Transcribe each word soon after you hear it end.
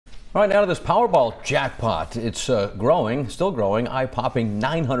All right, now to this Powerball jackpot. It's growing, still growing, eye-popping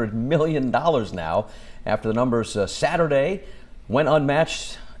 $900 million now after the numbers Saturday went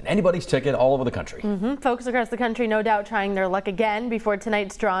unmatched. Anybody's ticket all over the country. Folks across the country no doubt trying their luck again before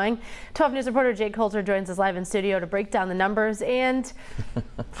tonight's drawing. 12 News reporter Jake Coulter joins us live in studio to break down the numbers and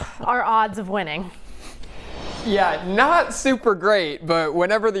our odds of winning. Yeah, not super great, but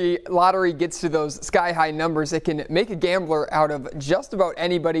whenever the lottery gets to those sky-high numbers, it can make a gambler out of just about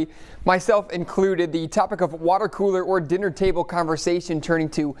anybody, myself included. The topic of water cooler or dinner table conversation turning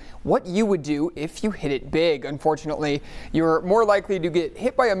to what you would do if you hit it big. Unfortunately, you're more likely to get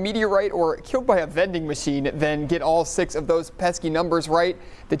hit by a meteorite or killed by a vending machine than get all 6 of those pesky numbers right.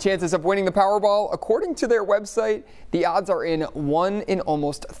 The chances of winning the Powerball, according to their website, the odds are in 1 in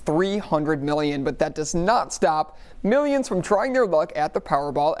almost 300 million, but that does not stop millions from trying their luck at the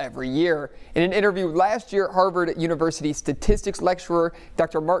Powerball every year. In an interview last year, Harvard University statistics lecturer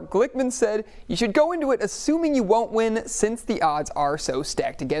Dr. Mark Glickman said you should go into it assuming you won't win since the odds are so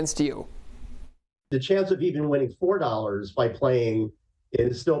stacked against you. The chance of even winning $4 by playing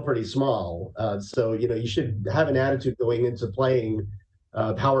is still pretty small. So, you should have an attitude going into playing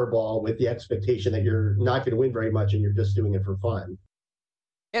Powerball with the expectation that you're not going to win very much and you're just doing it for fun.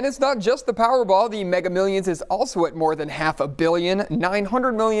 And it's not just the Powerball. The Mega Millions is also at more than $500 million.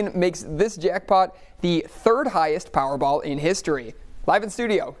 $900 million makes this jackpot the 3rd highest Powerball in history. Live in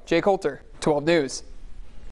studio, Jake Coulter, 12 News.